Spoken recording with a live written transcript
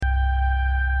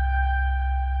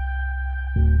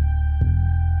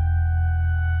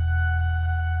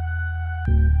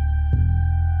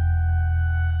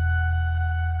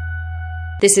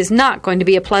This is not going to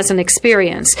be a pleasant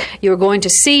experience. You're going to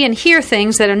see and hear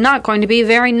things that are not going to be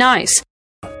very nice.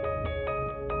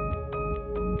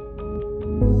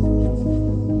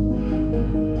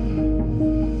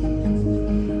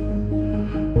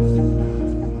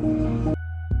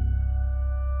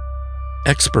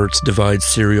 Experts divide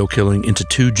serial killing into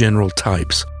two general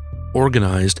types,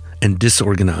 organized and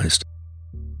disorganized.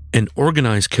 An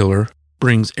organized killer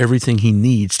brings everything he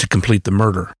needs to complete the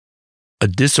murder. A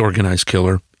disorganized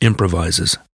killer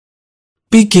improvises.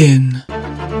 Begin.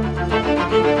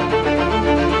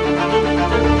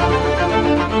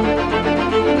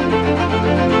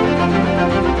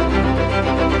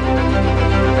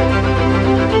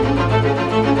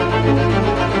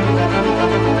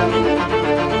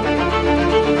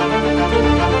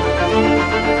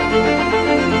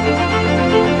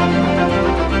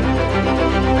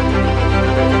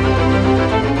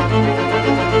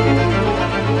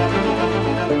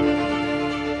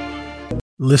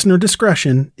 Listener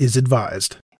discretion is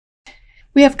advised.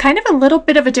 We have kind of a little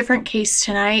bit of a different case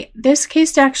tonight. This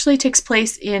case actually takes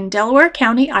place in Delaware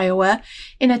County, Iowa,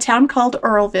 in a town called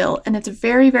Earlville, and it's a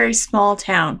very, very small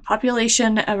town.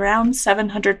 Population around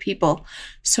 700 people,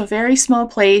 so very small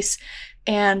place.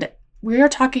 And we are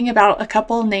talking about a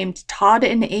couple named Todd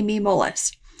and Amy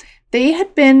Mullis. They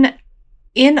had been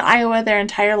in Iowa their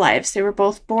entire lives. They were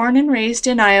both born and raised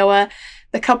in Iowa.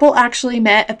 The couple actually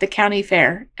met at the county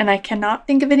fair, and I cannot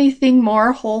think of anything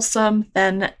more wholesome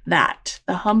than that,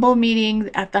 the humble meeting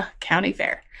at the county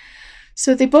fair.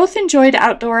 So they both enjoyed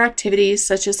outdoor activities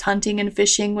such as hunting and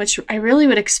fishing, which I really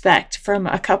would expect from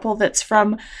a couple that's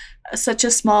from such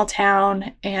a small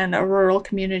town and a rural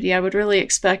community. I would really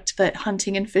expect that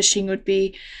hunting and fishing would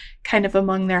be kind of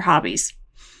among their hobbies.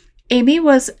 Amy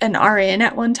was an RN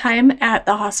at one time at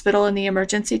the hospital in the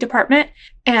emergency department,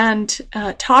 and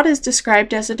Todd is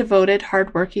described as a devoted,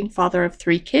 hardworking father of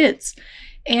 3 kids.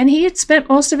 And he had spent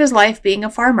most of his life being a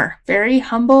farmer. Very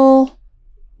humble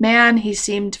man. He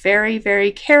seemed very, very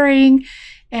caring,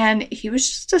 and he was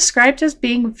just described as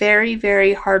being very,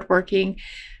 very hardworking,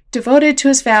 devoted to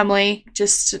his family,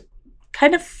 just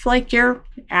kind of like your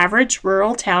average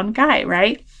rural town guy,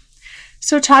 right?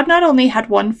 So Todd not only had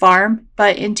one farm,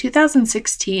 but in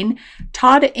 2016,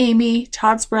 Todd, Amy,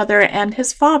 Todd's brother, and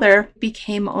his father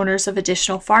became owners of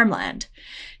additional farmland.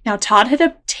 Now, Todd had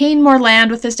obtained more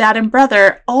land with his dad and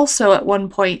brother also at one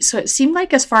point, so it seemed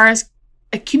like as far as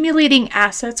accumulating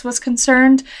assets was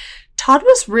concerned, Todd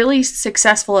was really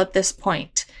successful at this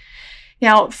point.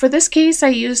 Now, for this case, I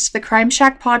used the Crime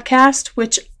Shack podcast,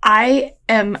 which I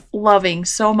am loving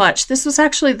so much. This was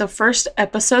actually the first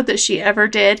episode that she ever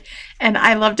did, and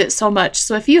I loved it so much.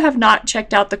 So if you have not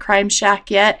checked out the Crime Shack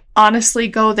yet, honestly,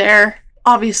 go there.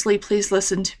 Obviously, please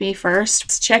listen to me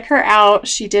first. Check her out.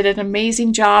 She did an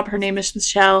amazing job. Her name is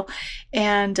Michelle,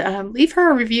 and leave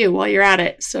her a review while you're at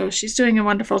it. So she's doing a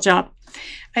wonderful job.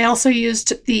 I also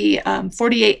used the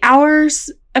 48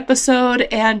 Hours episode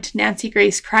and Nancy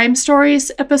Grace Crime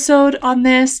Stories episode on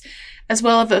this, as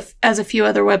well as a few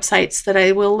other websites that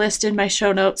I will list in my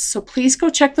show notes. So please go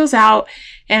check those out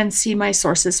and see my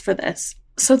sources for this.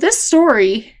 So this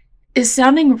story is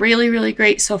sounding really, really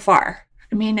great so far.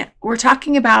 I mean, we're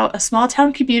talking about a small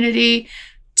town community,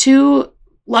 2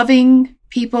 loving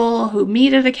people who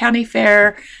meet at a county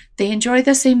fair. They enjoy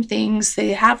the same things.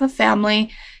 They have a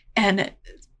family, and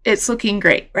it's looking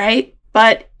great, right?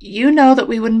 But you know that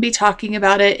we wouldn't be talking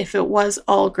about it if it was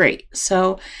all great.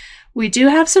 So we do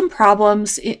have some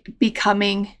problems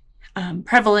becoming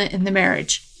prevalent in the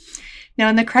marriage. Now,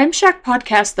 in the Crime Shack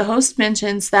podcast, the host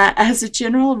mentions that as a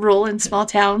general rule in small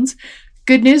towns,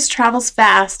 good news travels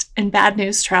fast and bad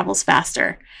news travels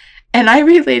faster. And I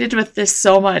related with this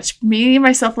so much. Me,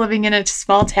 myself living in a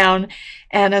small town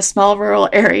and a small rural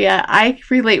area, I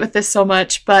relate with this so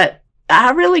much, but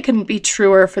that really couldn't be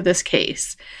truer for this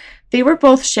case. They were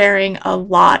both sharing a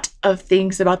lot of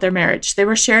things about their marriage. They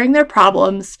were sharing their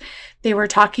problems. They were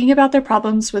talking about their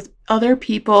problems with other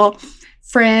people,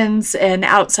 friends and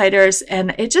outsiders,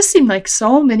 and it just seemed like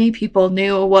so many people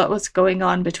knew what was going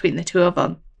on between the 2 of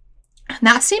them. And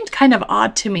that seemed kind of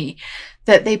odd to me,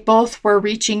 that they both were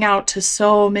reaching out to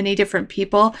so many different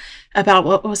people about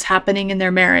what was happening in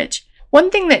their marriage. One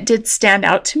thing that did stand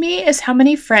out to me is how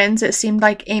many friends it seemed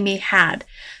like Amy had.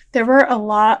 There were a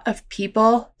lot of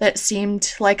people that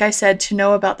seemed, like I said, to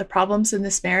know about the problems in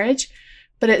this marriage,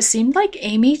 but it seemed like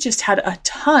Amy just had a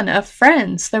ton of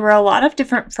friends. There were a lot of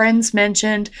different friends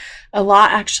mentioned. A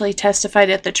lot actually testified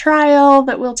at the trial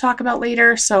that we'll talk about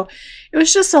later. So it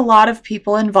was just a lot of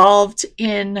people involved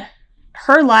in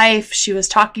her life. She was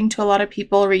talking to a lot of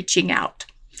people, reaching out.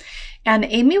 And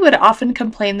Amy would often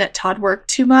complain that Todd worked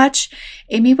too much.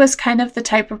 Amy was kind of the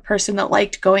type of person that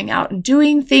liked going out and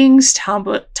doing things.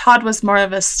 Todd was more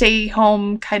of a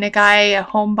stay-home kind of guy, a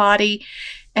homebody.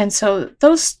 And so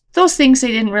those things they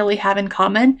didn't really have in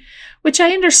common, which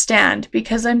I understand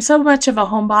because I'm so much of a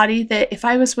homebody that if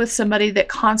I was with somebody that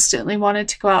constantly wanted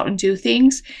to go out and do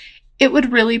things, it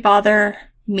would really bother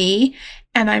me.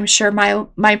 And I'm sure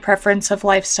my preference of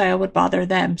lifestyle would bother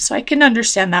them. So I can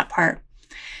understand that part.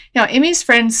 Now, Amy's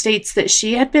friend states that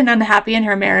she had been unhappy in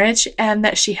her marriage and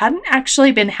that she hadn't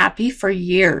actually been happy for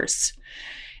years.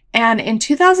 And in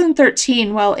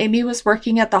 2013, while Amy was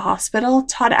working at the hospital,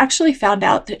 Todd actually found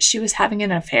out that she was having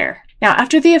an affair. Now,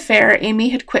 after the affair, Amy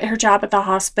had quit her job at the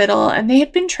hospital and they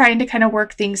had been trying to kind of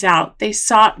work things out. They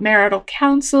sought marital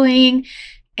counseling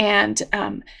and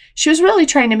she was really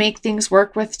trying to make things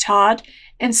work with Todd.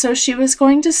 And so she was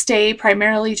going to stay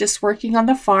primarily just working on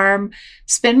the farm,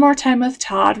 spend more time with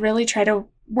Todd, really try to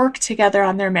work together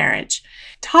on their marriage.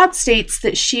 Todd states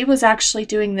that she was actually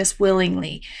doing this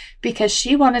willingly because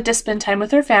she wanted to spend time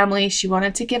with her family. She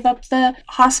wanted to give up the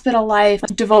hospital life,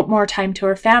 devote more time to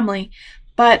her family.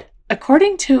 But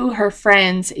according to her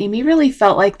friends, Amy really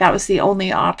felt like that was the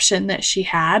only option that she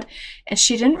had, and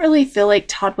she didn't really feel like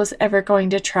Todd was ever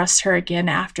going to trust her again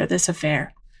after this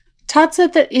affair. Todd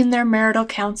said that in their marital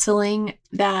counseling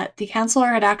that the counselor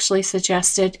had actually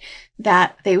suggested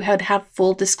that they would have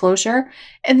full disclosure.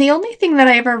 And the only thing that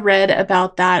I ever read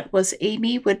about that was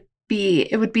it would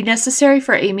be necessary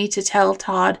for Amy to tell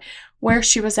Todd where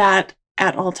she was at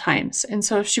all times. And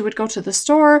so if she would go to the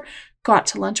store, go out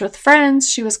to lunch with friends,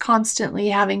 she was constantly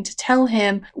having to tell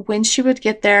him when she would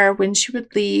get there, when she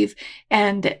would leave.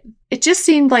 And it just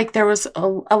seemed like there was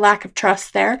a lack of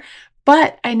trust there.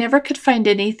 But I never could find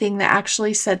anything that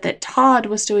actually said that Todd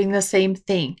was doing the same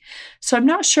thing. So I'm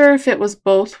not sure if it was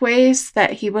both ways,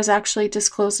 that he was actually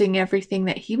disclosing everything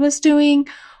that he was doing,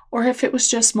 or if it was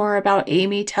just more about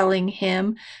Amy telling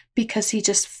him because he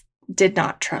just did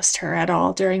not trust her at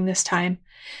all during this time.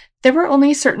 There were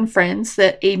only certain friends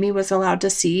that Amy was allowed to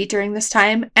see during this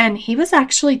time, and he was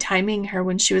actually timing her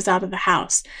when she was out of the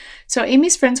house. So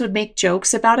Amy's friends would make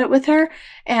jokes about it with her,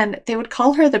 and they would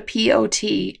call her the POT,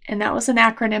 and that was an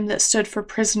acronym that stood for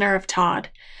Prisoner of Todd.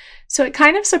 So it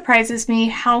kind of surprises me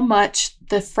how much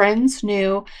the friends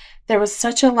knew there was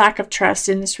such a lack of trust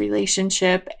in this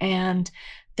relationship, and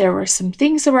there were some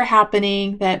things that were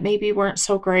happening that maybe weren't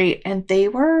so great, and they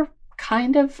were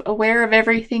kind of aware of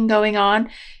everything going on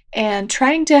and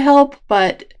trying to help,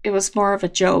 but it was more of a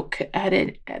joke at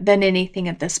it than anything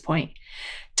at this point.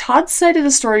 Todd's side of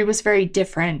the story was very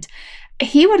different.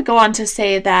 He would go on to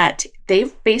say that they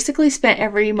basically spent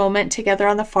every moment together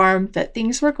on the farm, that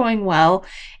things were going well,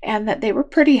 and that they were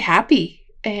pretty happy,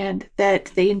 and that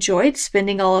they enjoyed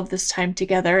spending all of this time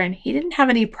together, and he didn't have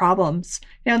any problems.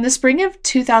 Now, in the spring of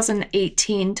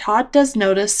 2018, Todd does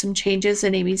notice some changes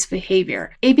in Amy's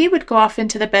behavior. Amy would go off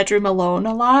into the bedroom alone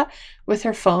a lot with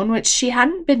her phone, which she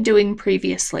hadn't been doing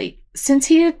previously. Since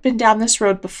he had been down this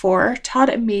road before, Todd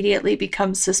immediately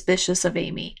becomes suspicious of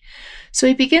Amy. So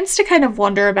he begins to kind of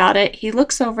wonder about it. He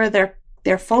looks over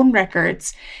their phone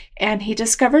records, and he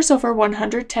discovers over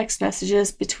 100 text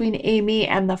messages between Amy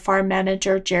and the farm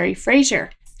manager, Jerry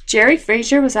Frazier. Jerry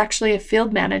Frazier was actually a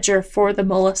field manager for the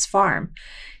Mullis farm.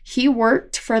 He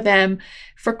worked for them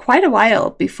for quite a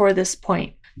while before this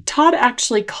point. Todd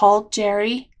actually called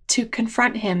Jerry to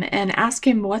confront him and ask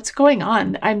him, what's going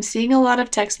on? I'm seeing a lot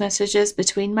of text messages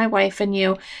between my wife and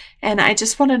you, and I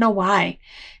just want to know why.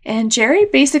 And Jerry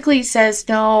basically says,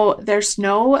 no, there's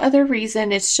no other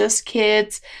reason. It's just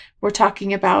kids. We're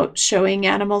talking about showing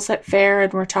animals at fair,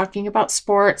 and we're talking about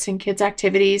sports and kids'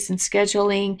 activities and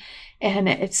scheduling, and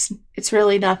it's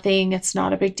really nothing. It's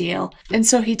not a big deal. And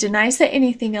so he denies that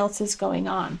anything else is going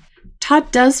on.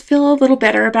 Todd does feel a little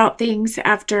better about things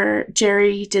after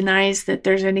Jerry denies that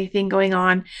there's anything going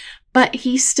on, but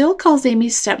he still calls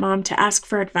Amy's stepmom to ask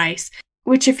for advice,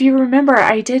 which, if you remember,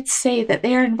 I did say that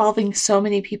they are involving so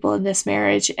many people in this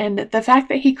marriage, and the fact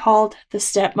that he called the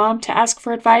stepmom to ask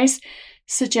for advice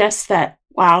suggests that,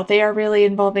 wow, they are really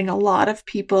involving a lot of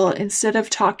people instead of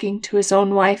talking to his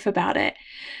own wife about it.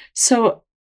 So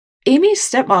Amy's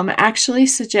stepmom actually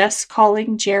suggests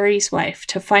calling Jerry's wife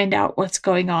to find out what's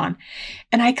going on.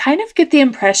 And I kind of get the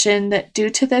impression that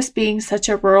due to this being such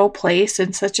a rural place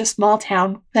and such a small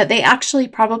town, that they actually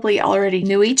probably already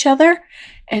knew each other.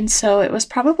 And so it was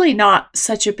probably not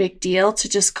such a big deal to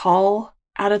just call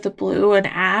out of the blue and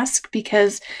ask,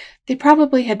 because they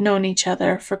probably had known each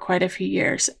other for quite a few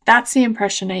years. That's the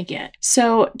impression I get.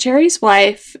 So Jerry's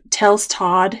wife tells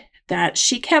Todd that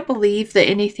she can't believe that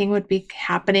anything would be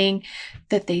happening,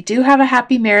 that they do have a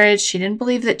happy marriage. She didn't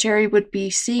believe that Jerry would be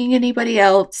seeing anybody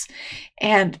else,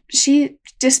 and she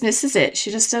dismisses it.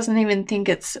 She just doesn't even think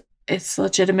it's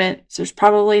legitimate. There's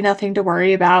probably nothing to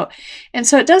worry about. And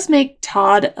so it does make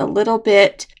Todd a little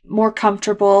bit more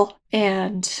comfortable,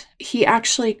 and he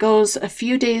actually goes a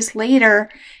few days later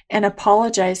and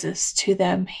apologizes to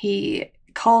them. He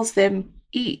calls them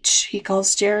each. He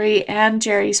calls Jerry and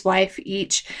Jerry's wife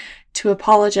each to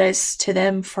apologize to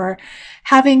them for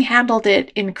having handled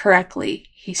it incorrectly,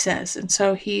 he says. And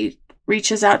so he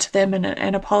reaches out to them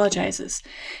and apologizes.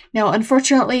 Now,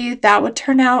 unfortunately, that would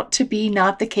turn out to be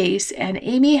not the case, and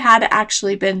Amy had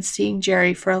actually been seeing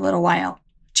Jerry for a little while.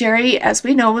 Jerry, as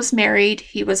we know, was married.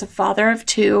 He was a father of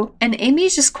 2, and Amy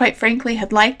just quite frankly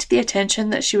had liked the attention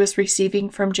that she was receiving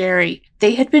from Jerry.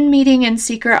 They had been meeting in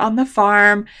secret on the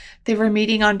farm. They were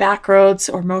meeting on back roads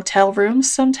or motel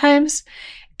rooms sometimes.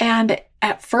 And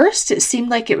at first, it seemed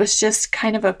like it was just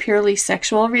kind of a purely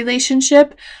sexual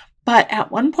relationship. But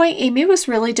at one point, Amy was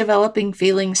really developing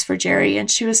feelings for Jerry,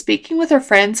 and she was speaking with her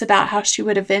friends about how she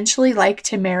would eventually like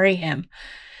to marry him.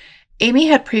 Amy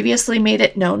had previously made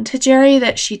it known to Jerry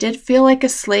that she did feel like a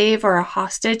slave or a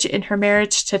hostage in her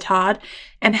marriage to Todd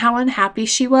and how unhappy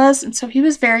she was. And so he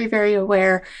was very, very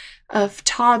aware of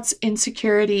Todd's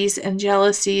insecurities and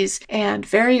jealousies, and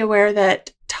very aware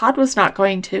that Todd was not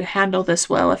going to handle this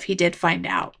well if he did find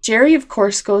out. Jerry, of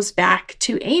course, goes back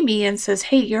to Amy and says,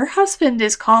 "Hey, your husband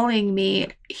is calling me.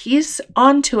 He's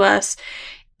on to us."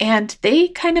 And they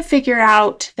kind of figure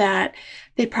out that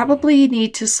they probably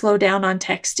need to slow down on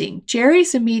texting.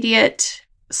 Jerry's immediate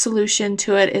solution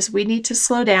to it is we need to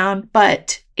slow down,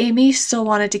 but Amy still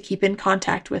wanted to keep in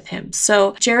contact with him.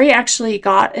 So Jerry actually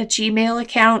got a Gmail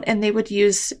account, and they would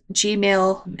use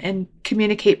Gmail and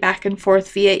communicate back and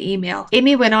forth via email.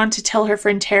 Amy went on to tell her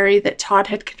friend Terry that Todd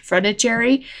had confronted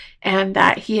Jerry and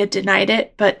that he had denied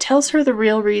it, but tells her the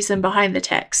real reason behind the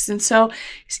text. And so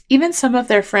even some of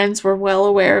their friends were well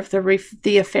aware of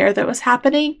the affair that was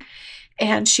happening.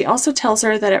 And she also tells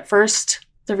her that at first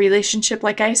the relationship,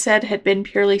 like I said, had been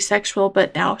purely sexual,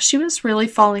 but now she was really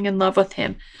falling in love with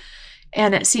him.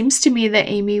 And it seems to me that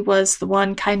Amy was the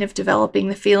one kind of developing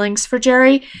the feelings for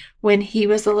Jerry when he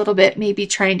was a little bit maybe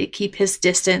trying to keep his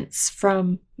distance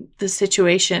from the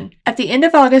situation. At the end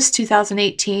of August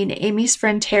 2018, Amy's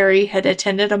friend Terry had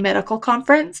attended a medical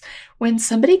conference when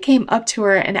somebody came up to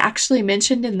her and actually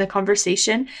mentioned in the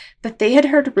conversation that they had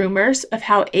heard rumors of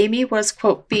how Amy was,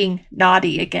 quote, being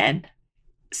naughty again.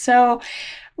 So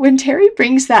when Terry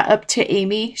brings that up to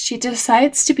Amy, she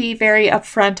decides to be very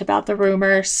upfront about the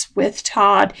rumors with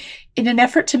Todd in an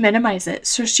effort to minimize it.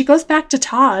 So she goes back to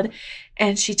Todd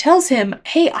and she tells him,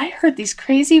 "Hey, I heard these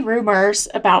crazy rumors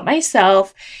about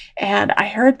myself, and I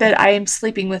heard that I am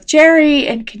sleeping with Jerry,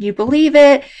 and can you believe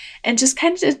it?" And just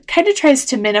kind of tries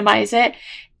to minimize it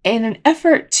in an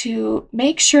effort to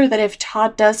make sure that if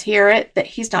Todd does hear it, that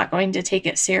he's not going to take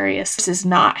it serious. He is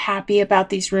not happy about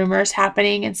these rumors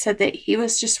happening and said that he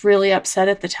was just really upset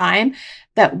at the time,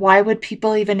 that why would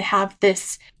people even have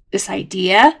this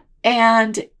idea,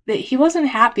 and that he wasn't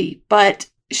happy. But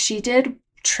she did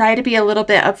try to be a little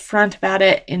bit upfront about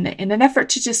it in an effort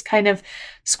to just kind of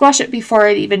squash it before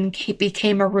it even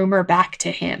became a rumor back to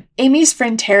him. Amy's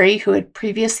friend Terry, who had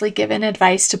previously given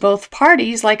advice to both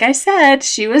parties, like I said,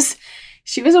 she was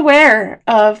aware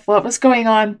of what was going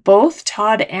on. Both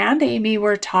Todd and Amy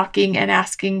were talking and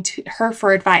asking her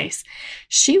for advice.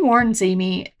 She warns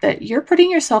Amy that you're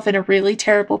putting yourself in a really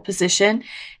terrible position,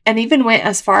 and even went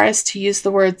as far as to use the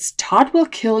words, "Todd will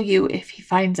kill you if he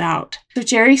finds out." So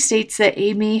Jerry states that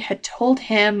Amy had told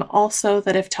him also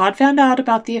that if Todd found out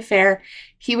about the affair,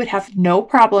 he would have no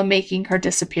problem making her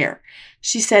disappear.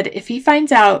 She said if he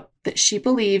finds out, that she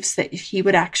believes that he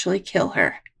would actually kill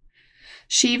her.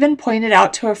 She even pointed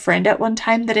out to a friend at one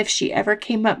time that if she ever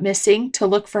came up missing, to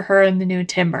look for her in the new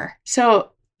timber. So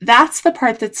that's the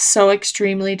part that's so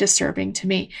extremely disturbing to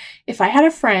me. If I had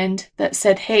a friend that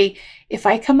said, "Hey, if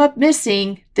I come up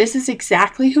missing, this is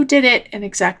exactly who did it and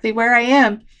exactly where I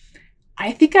am,"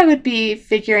 I think I would be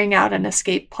figuring out an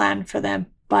escape plan for them.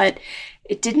 But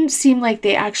it didn't seem like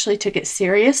they actually took it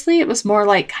seriously. It was more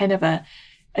like kind of a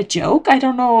joke. I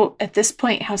don't know at this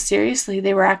point how seriously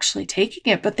they were actually taking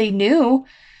it, but they knew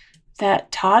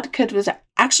that Todd was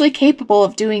actually capable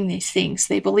of doing these things.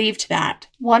 They believed that.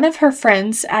 One of her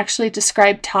friends actually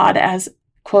described Todd as,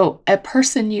 quote, "a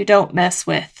person you don't mess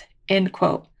with," end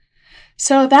quote.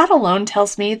 So that alone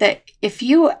tells me that if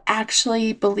you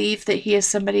actually believe that he is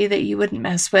somebody that you wouldn't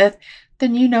mess with,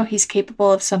 then you know he's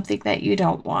capable of something that you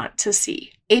don't want to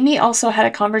see. Amy also had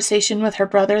a conversation with her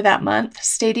brother that month,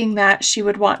 stating that she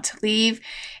would want to leave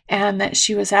and that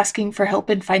she was asking for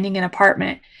help in finding an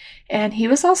apartment. And he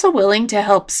was also willing to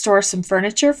help store some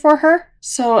furniture for her.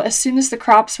 So as soon as the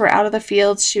crops were out of the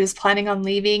fields, she was planning on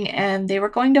leaving, and they were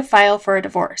going to file for a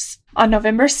divorce. On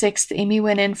November 6th, Amy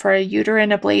went in for a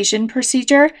uterine ablation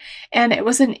procedure, and it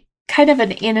was kind of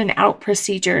an in and out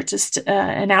procedure, just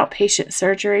an outpatient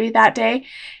surgery that day.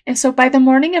 And so by the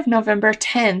morning of November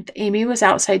 10th, Amy was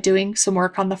outside doing some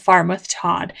work on the farm with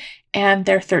Todd and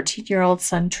their 13-year-old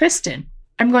son, Tristan.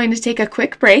 I'm going to take a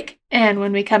quick break, and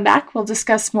when we come back, we'll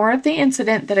discuss more of the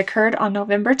incident that occurred on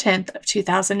November 10th of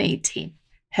 2018.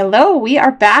 Hello, we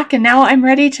are back, and now I'm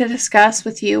ready to discuss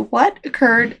with you what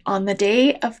occurred on the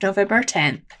day of November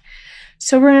 10th.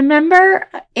 So remember,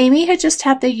 Amy had just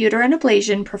had the uterine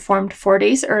ablation performed 4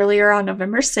 days earlier on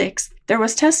November 6th. There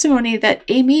was testimony that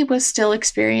Amy was still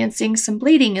experiencing some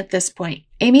bleeding at this point.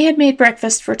 Amy had made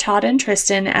breakfast for Todd and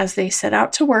Tristan as they set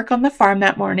out to work on the farm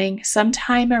that morning,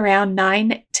 sometime around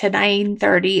 9 to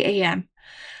 9:30 a.m.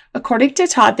 According to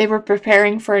Todd, they were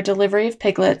preparing for a delivery of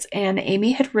piglets, and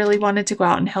Amy had really wanted to go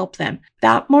out and help them.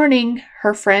 That morning,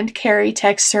 her friend Carrie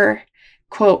texts her,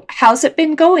 quote, "How's it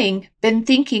been going? Been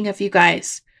thinking of you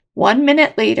guys." 1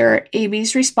 minute later,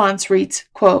 Amy's response reads,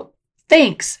 quote,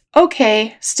 "Thanks.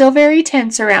 Okay. Still very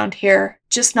tense around here.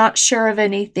 Just not sure of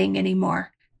anything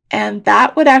anymore." And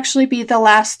that would actually be the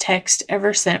last text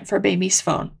ever sent from Amy's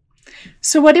phone.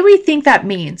 So what do we think that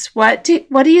means? What do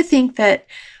you think that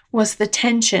was the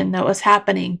tension that was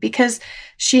happening? Because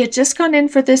she had just gone in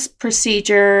for this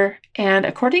procedure, and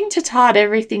according to Todd,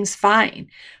 everything's fine.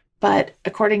 But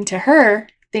according to her,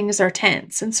 things are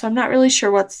tense. And so I'm not really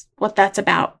sure what that's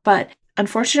about. But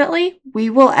unfortunately, we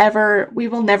will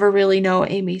never really know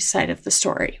Amy's side of the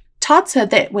story. Todd said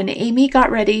that when Amy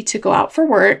got ready to go out for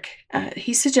work,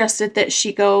 he suggested that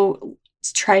she go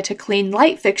try to clean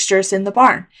light fixtures in the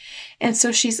barn. And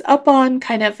so she's up on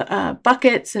kind of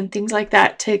buckets and things like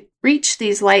that to reach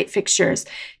these light fixtures.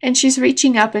 And she's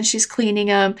reaching up and she's cleaning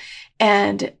them.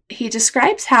 And he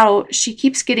describes how she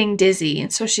keeps getting dizzy.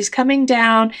 And so she's coming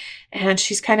down and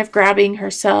she's kind of grabbing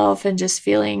herself and just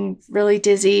feeling really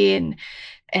dizzy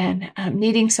and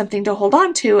needing something to hold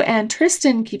on to. And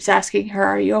Tristan keeps asking her,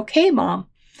 "Are you okay, Mom?"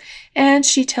 And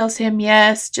she tells him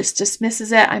yes, just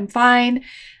dismisses it. "I'm fine.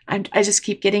 I just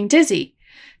keep getting dizzy."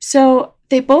 So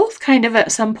they both kind of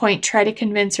at some point try to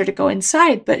convince her to go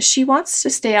inside, but she wants to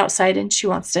stay outside and she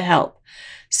wants to help.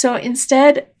 So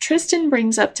instead, Tristan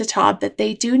brings up to Todd that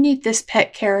they do need this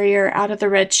pet carrier out of the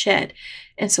red shed.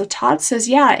 And so Todd says,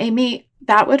 "Yeah, Amy,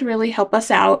 that would really help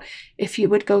us out if you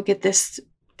would go get this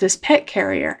pet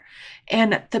carrier."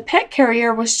 And the pet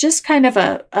carrier was just kind of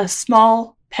a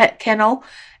small pet kennel,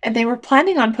 and they were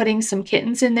planning on putting some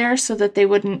kittens in there so that they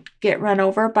wouldn't get run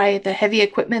over by the heavy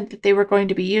equipment that they were going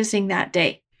to be using that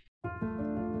day.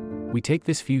 We take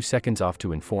this few seconds off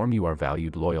to inform you, our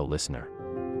valued loyal listener,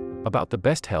 about the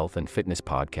best health and fitness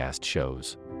podcast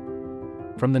shows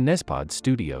from the Nezpod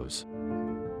studios.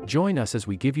 Join us as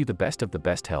we give you the best of the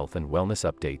best health and wellness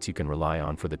updates you can rely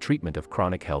on for the treatment of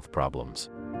chronic health problems.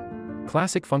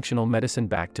 Classic functional medicine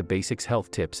back to basics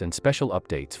health tips and special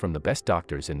updates from the best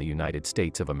doctors in the United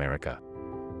States of America.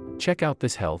 Check out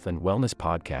this health and wellness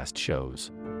podcast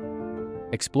shows.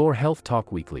 Explore Health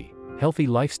Talk Weekly, Healthy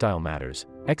Lifestyle Matters,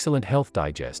 Excellent Health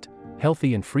Digest,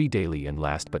 Healthy and Free Daily, and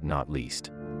last but not least,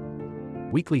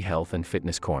 Weekly Health and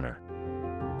Fitness Corner.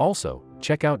 Also,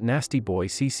 check out Nasty Boy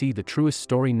CC, the truest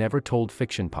story never told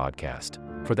fiction podcast,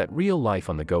 for that real life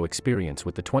on the go experience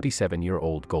with the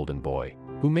 27-year-old golden boy,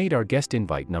 who made our guest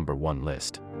invite #1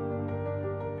 list.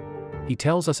 He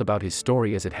tells us about his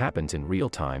story as it happens in real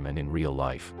time and in real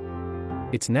life.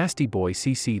 It's Nasty Boy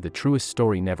CC, the truest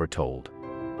story never told.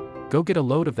 Go get a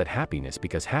load of that happiness,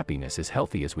 because happiness is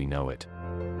healthy as we know it.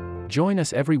 Join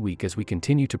us every week as we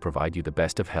continue to provide you the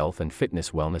best of health and fitness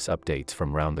wellness updates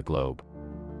from around the globe.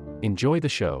 Enjoy the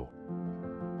show.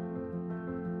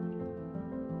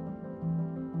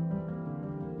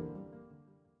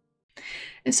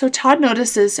 And so Todd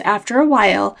notices after a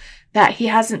while that he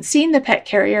hasn't seen the pet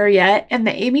carrier yet and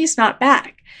that Amy's not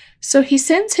back. So he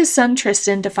sends his son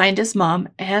Tristan to find his mom.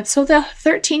 And so the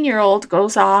 13-year-old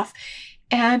goes off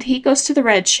and he goes to the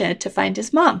red shed to find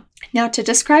his mom. Now, to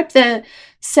describe the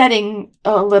setting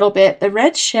a little bit, the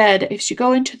red shed, if you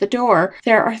go into the door,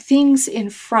 there are things in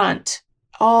front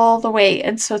all the way.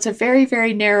 And so it's a very,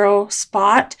 very narrow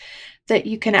spot that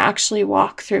you can actually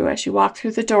walk through as you walk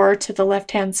through the door to the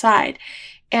left-hand side.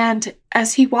 And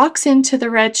as he walks into the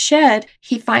red shed,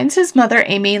 he finds his mother,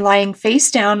 Amy, lying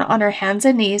face down on her hands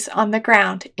and knees on the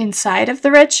ground inside of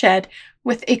the red shed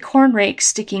with a corn rake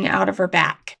sticking out of her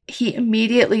back. He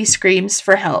immediately screams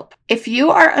for help. If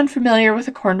you are unfamiliar with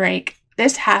a corn rake,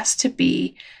 this has to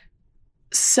be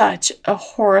such a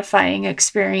horrifying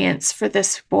experience for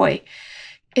this boy.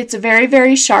 It's a very,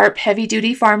 very sharp,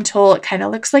 heavy-duty farm tool. It kind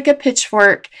of looks like a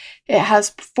pitchfork. It has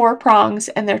 4 prongs,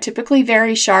 and they're typically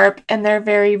very sharp, and they're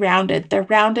very rounded. They're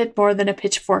rounded more than a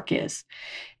pitchfork is.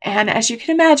 And as you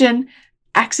can imagine,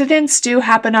 accidents do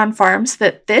happen on farms.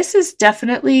 That this is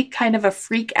definitely kind of a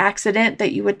freak accident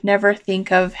that you would never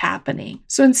think of happening.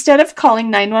 So instead of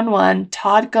calling 911,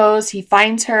 Todd goes, he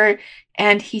finds her,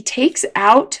 and he takes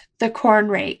out the corn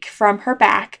rake from her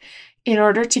back in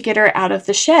order to get her out of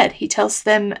the shed. He tells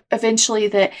them eventually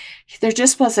that there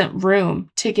just wasn't room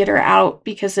to get her out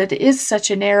because it is such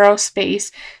a narrow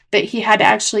space that he had to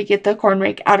actually get the corn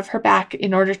rake out of her back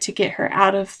in order to get her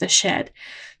out of the shed.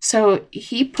 So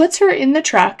he puts her in the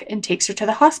truck and takes her to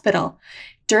the hospital.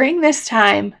 During this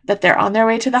time that they're on their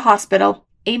way to the hospital,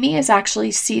 Amy is actually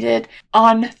seated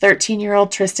on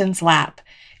 13-year-old Tristan's lap.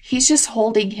 He's just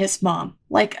holding his mom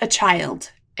like a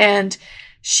child, and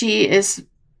she is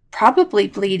probably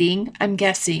bleeding, I'm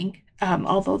guessing,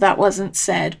 although that wasn't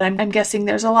said. I'm guessing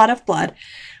there's a lot of blood,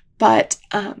 but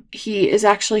he is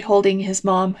actually holding his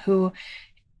mom, who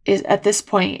is at this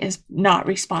point is not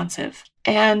responsive.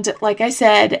 And like I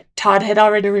said, Todd had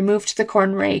already removed the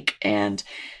corn rake, and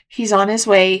he's on his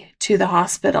way to the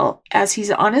hospital. As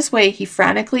he's on his way, he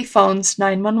frantically phones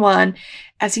 911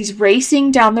 as he's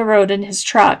racing down the road in his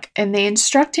truck, and they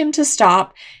instruct him to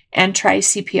stop and try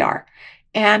CPR.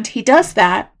 And he does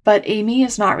that, but Amy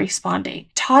is not responding.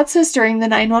 Todd says during the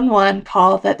 911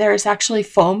 call that there is actually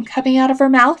foam coming out of her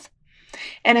mouth.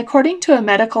 And according to a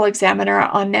medical examiner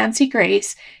on Nancy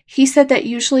Grace, he said that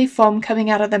usually foam coming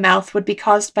out of the mouth would be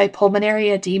caused by pulmonary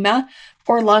edema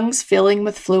or lungs filling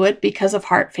with fluid because of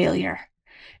heart failure.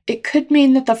 It could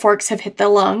mean that the forks have hit the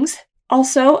lungs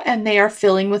also, and they are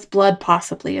filling with blood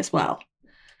possibly as well.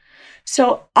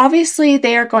 So obviously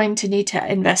they are going to need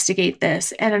to investigate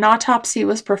this, and an autopsy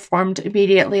was performed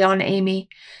immediately on Amy.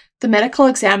 The medical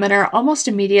examiner almost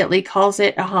immediately calls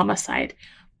it a homicide.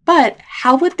 But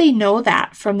how would they know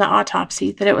that from the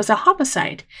autopsy that it was a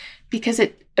homicide? Because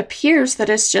it appears that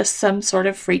it's just some sort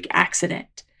of freak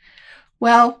accident.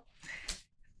 Well,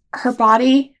 her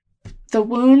body, the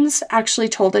wounds actually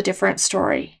told a different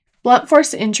story. Blunt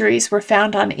force injuries were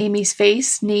found on Amy's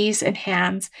face, knees, and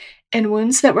hands, and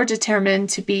wounds that were determined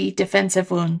to be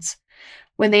defensive wounds.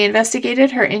 When they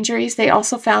investigated her injuries, they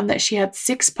also found that she had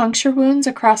 6 puncture wounds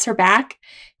across her back.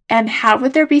 And how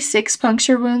would there be 6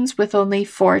 puncture wounds with only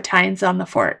 4 tines on the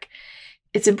fork?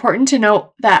 It's important to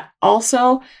note that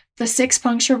also the 6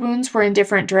 puncture wounds were in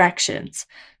different directions.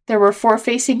 There were 4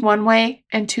 facing one way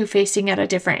and 2 facing at a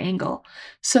different angle.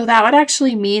 So that would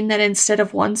actually mean that instead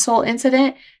of one sole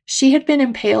incident, she had been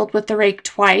impaled with the rake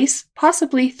twice,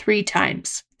 possibly 3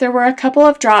 times. There were a couple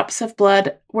of drops of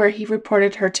blood where he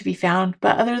reported her to be found,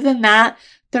 but other than that,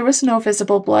 there was no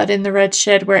visible blood in the red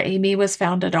shed where Amy was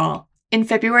found at all. In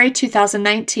February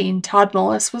 2019, Todd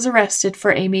Mullis was arrested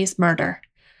for Amy's murder.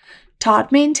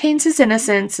 Todd maintains his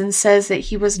innocence and says that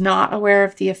he was not aware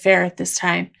of the affair at this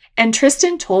time, and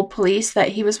Tristan told police that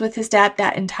he was with his dad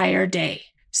that entire day.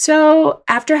 So,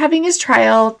 after having his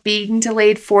trial being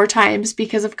delayed 4 times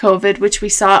because of COVID, which we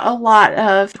saw a lot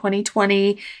of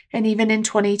 2020 and even in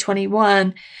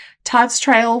 2021, Todd's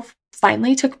trial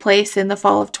finally took place in the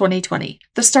fall of 2020.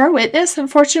 The star witness,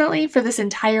 unfortunately, for this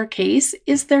entire case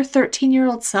is their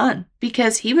 13-year-old son,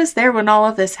 because he was there when all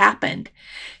of this happened.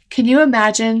 Can you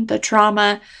imagine the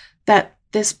trauma that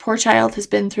this poor child has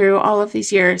been through all of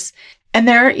these years? And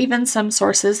there are even some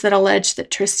sources that allege that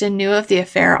Tristan knew of the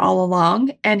affair all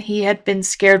along, and he had been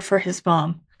scared for his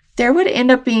mom. There would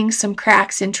end up being some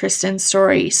cracks in Tristan's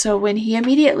story. So when he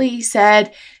immediately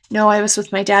said, "No, I was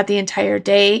with my dad the entire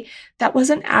day," that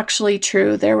wasn't actually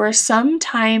true. There were some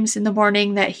times in the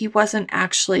morning that he wasn't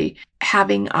actually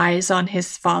having eyes on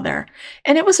his father.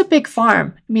 And it was a big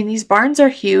farm. I mean, these barns are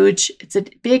huge. It's a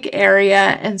big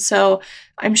area. And so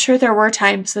I'm sure there were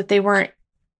times that they weren't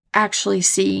actually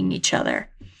seeing each other.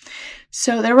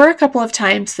 So there were a couple of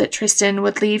times that Tristan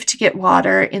would leave to get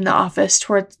water in the office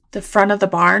toward the front of the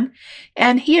barn,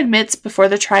 and he admits before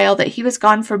the trial that he was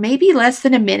gone for maybe less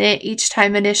than a minute each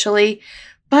time initially,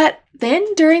 but then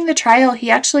during the trial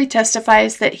he actually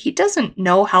testifies that he doesn't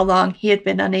know how long he had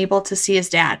been unable to see his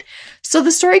dad. So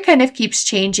the story kind of keeps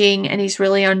changing, and he's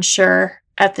really unsure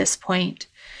at this point.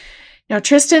 Now,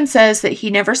 Tristan says that he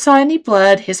never saw any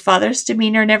blood, his father's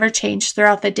demeanor never changed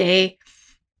throughout the day,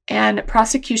 and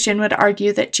prosecution would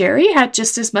argue that Jerry had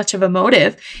just as much of a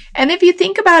motive. And if you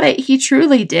think about it, he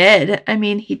truly did. I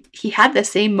mean, he had the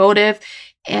same motive,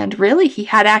 and really he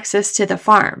had access to the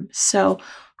farm. So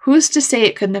who's to say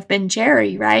it couldn't have been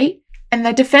Jerry, right? And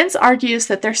the defense argues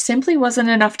that there simply wasn't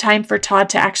enough time for Todd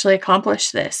to actually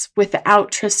accomplish this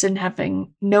without Tristan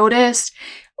having noticed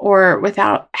or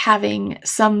without having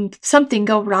something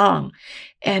go wrong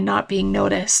and not being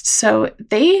noticed. So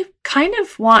they kind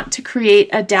of want to create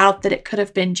a doubt that it could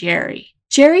have been Jerry.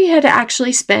 Jerry had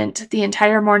actually spent the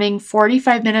entire morning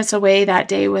 45 minutes away that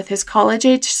day with his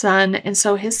college-age son, and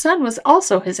so his son was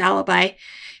also his alibi.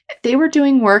 They were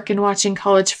doing work and watching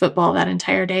college football that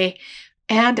entire day,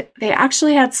 and they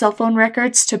actually had cell phone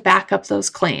records to back up those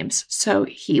claims. So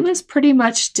he was pretty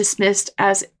much dismissed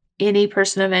as any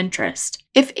person of interest.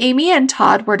 If Amy and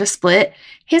Todd were to split,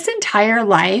 his entire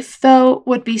life, though,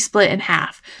 would be split in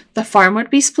half. The farm would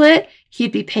be split,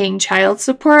 he'd be paying child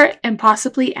support and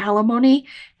possibly alimony,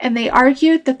 and they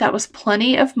argued that that was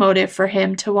plenty of motive for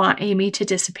him to want Amy to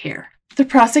disappear. The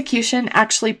prosecution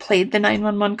actually played the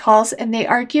 911 calls, and they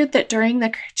argued that during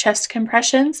the chest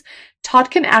compressions, Todd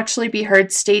can actually be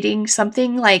heard stating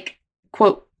something like,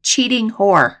 quote, cheating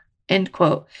whore, end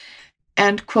quote,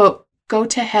 and, quote, go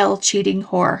to hell, cheating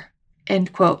whore,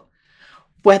 end quote.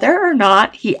 Whether or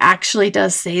not he actually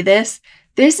does say this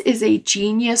is a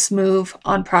genius move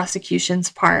on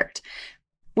prosecution's part.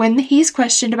 When he's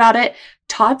questioned about it,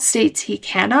 Todd states he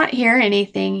cannot hear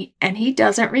anything and he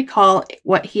doesn't recall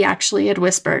what he actually had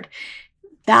whispered.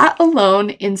 That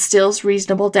alone instills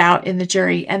reasonable doubt in the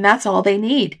jury, and that's all they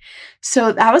need.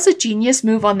 So that was a genius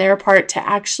move on their part to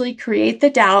actually create the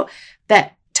doubt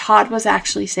that Todd was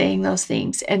actually saying those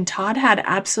things, and Todd had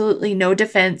absolutely no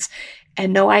defense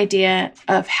and no idea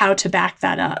of how to back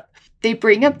that up. They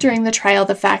bring up during the trial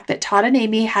the fact that Todd and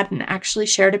Amy hadn't actually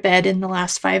shared a bed in the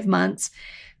last 5 months.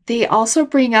 They also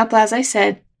bring up, as I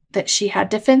said, that she had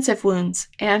defensive wounds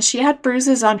and she had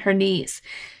bruises on her knees.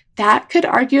 That could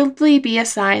arguably be a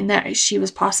sign that she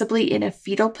was possibly in a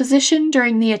fetal position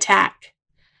during the attack.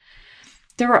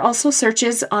 There were also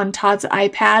searches on Todd's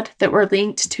iPad that were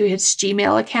linked to his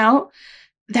Gmail account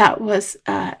that was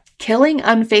killing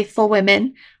unfaithful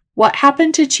women, what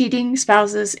happened to cheating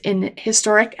spouses in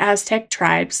historic Aztec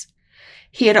tribes.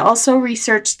 He had also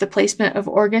researched the placement of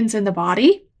organs in the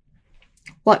body.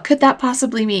 What could that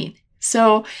possibly mean?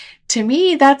 So to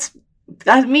me, that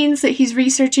means that he's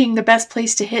researching the best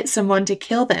place to hit someone to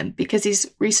kill them because he's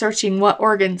researching what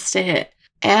organs to hit.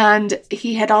 And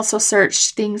he had also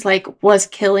searched things like, was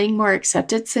killing more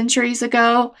accepted centuries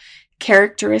ago?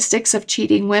 Characteristics of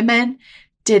cheating women?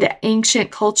 Did ancient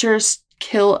cultures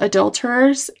kill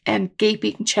adulterers? And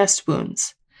gaping chest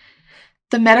wounds.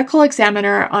 The medical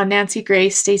examiner on Nancy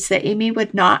Grace states that Amy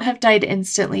would not have died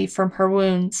instantly from her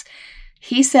wounds.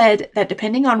 He said that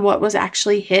depending on what was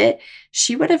actually hit,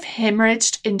 she would have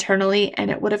hemorrhaged internally and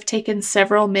it would have taken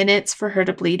several minutes for her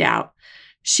to bleed out.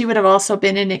 She would have also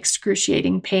been in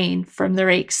excruciating pain from the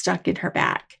rake stuck in her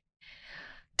back.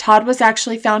 Todd was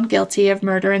actually found guilty of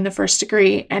murder in the first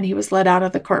degree, and he was led out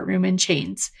of the courtroom in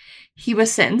chains. He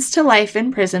was sentenced to life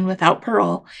in prison without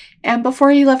parole, and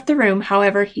before he left the room,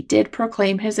 however, he did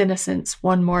proclaim his innocence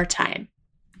one more time.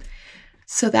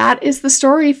 So that is the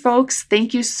story, folks.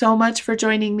 Thank you so much for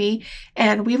joining me,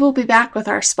 and we will be back with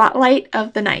our Spotlight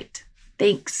of the Night.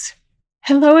 Thanks.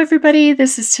 Hello, everybody.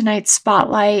 This is tonight's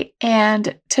Spotlight,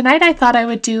 and tonight I thought I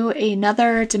would do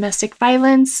another domestic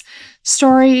violence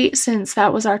story since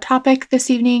that was our topic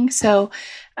this evening. So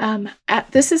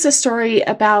this is a story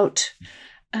about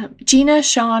Gina,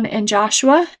 Sean, and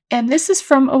Joshua, and this is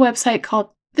from a website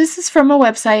called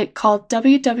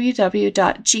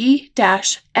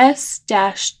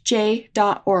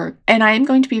www.g-s-j.org, and I am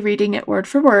going to be reading it word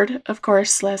for word, of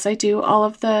course, as I do all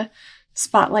of the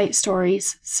Spotlight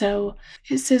stories. So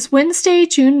it says, Wednesday,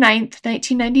 June 9th,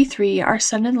 1993, our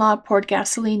son-in-law poured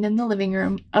gasoline in the living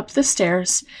room, up the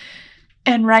stairs,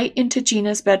 and right into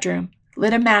Gina's bedroom,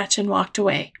 lit a match and walked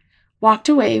away. Walked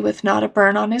away with not a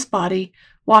burn on his body,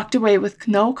 walked away with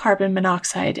no carbon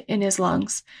monoxide in his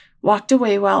lungs, walked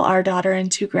away while our daughter and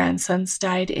 2 grandsons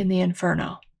died in the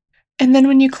inferno. And then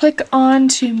when you click on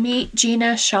to meet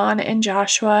Gina, Sean, and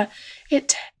Joshua,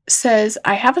 it says,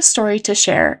 I have a story to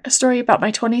share, a story about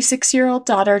my 26-year-old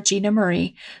daughter, Gina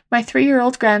Marie, my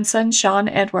 3-year-old grandson, Sean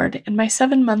Edward, and my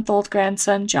 7-month-old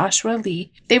grandson, Joshua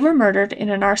Lee. They were murdered in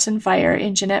an arson fire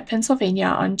in Jeannette, Pennsylvania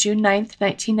on June 9th,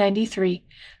 1993.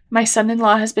 My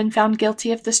son-in-law has been found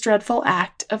guilty of this dreadful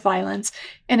act of violence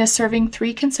and is serving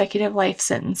 3 consecutive life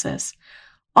sentences.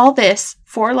 All this,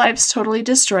 4 lives totally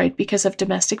destroyed because of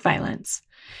domestic violence.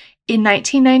 In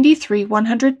 1993,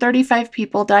 135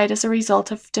 people died as a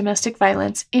result of domestic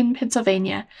violence in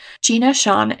Pennsylvania. Gina,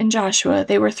 Sean, and Joshua,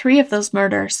 they were 3 of those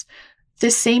murders.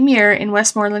 This same year in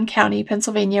Westmoreland County,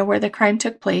 Pennsylvania, where the crime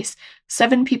took place,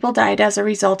 7 people died as a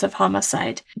result of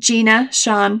homicide. Gina,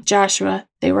 Sean, Joshua,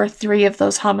 they were 3 of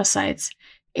those homicides.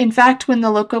 In fact, when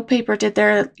the local paper did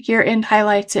their year-end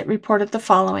highlights, it reported the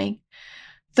following.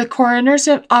 The coroner's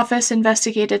office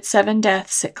investigated 7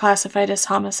 deaths it classified as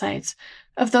homicides.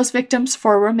 Of those victims,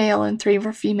 4 were male and 3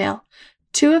 were female.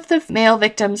 2 of the male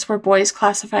victims were boys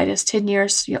classified as 10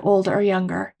 years old or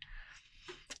younger.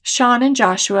 Sean and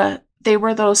Joshua, they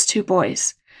were those 2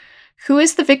 boys. Who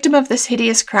is the victim of this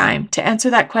hideous crime? To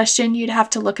answer that question, you'd have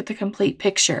to look at the complete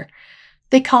picture.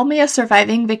 They call me a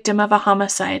surviving victim of a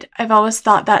homicide. I've always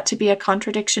thought that to be a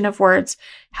contradiction of words.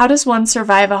 How does one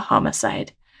survive a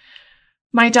homicide?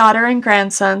 My daughter and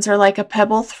grandsons are like a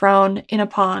pebble thrown in a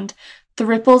pond. The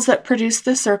ripples that produce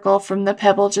the circle from the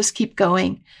pebble just keep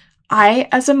going. I,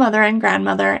 as a mother and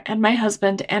grandmother, and my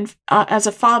husband, and as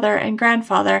a father and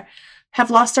grandfather, have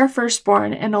lost our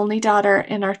firstborn and only daughter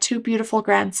and our 2 beautiful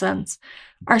grandsons.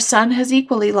 Our son has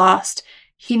equally lost.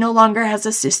 He no longer has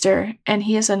a sister, and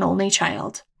he is an only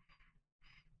child.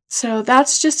 So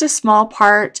that's just a small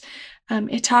part.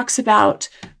 It talks about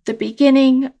the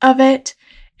beginning of it,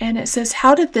 and it says,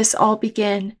 how did this all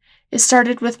begin? It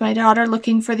started with my daughter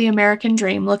looking for the American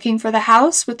dream, looking for the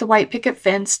house with the white picket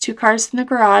fence, 2 cars in the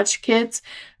garage, kids,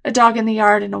 a dog in the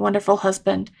yard, and a wonderful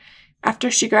husband.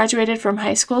 After she graduated from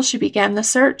high school, she began the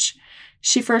search.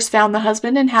 She first found the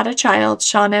husband and had a child,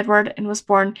 Sean Edward, and was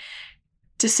born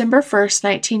December 1st,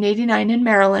 1989 in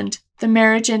Maryland. The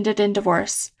marriage ended in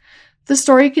divorce. The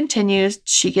story continues.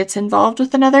 She gets involved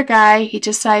with another guy. He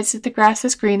decides that the grass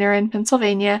is greener in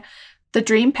Pennsylvania. The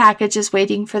dream package is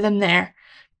waiting for them there.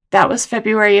 That was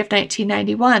February of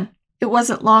 1991. It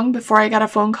wasn't long before I got a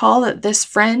phone call that this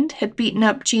friend had beaten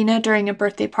up Gina during a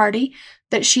birthday party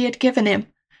that she had given him.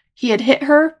 He had hit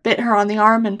her, bit her on the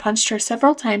arm, and punched her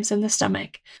several times in the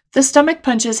stomach. The stomach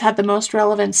punches had the most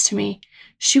relevance to me.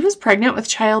 She was pregnant with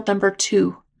child number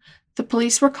 2. The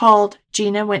police were called,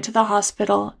 Gina went to the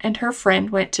hospital, and her friend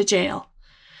went to jail.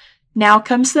 Now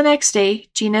comes the next day.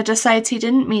 Gina decides he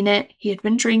didn't mean it. He had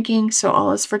been drinking, so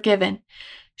all is forgiven.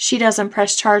 She doesn't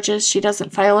press charges. She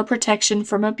doesn't file a protection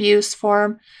from abuse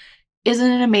form.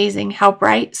 Isn't it amazing how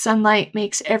bright sunlight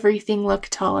makes everything look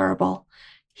tolerable?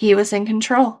 He was in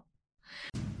control.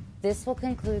 This will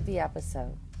conclude the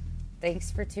episode. Thanks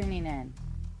for tuning in.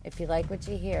 If you like what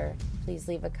you hear, please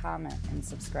leave a comment and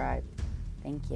subscribe. Thank you.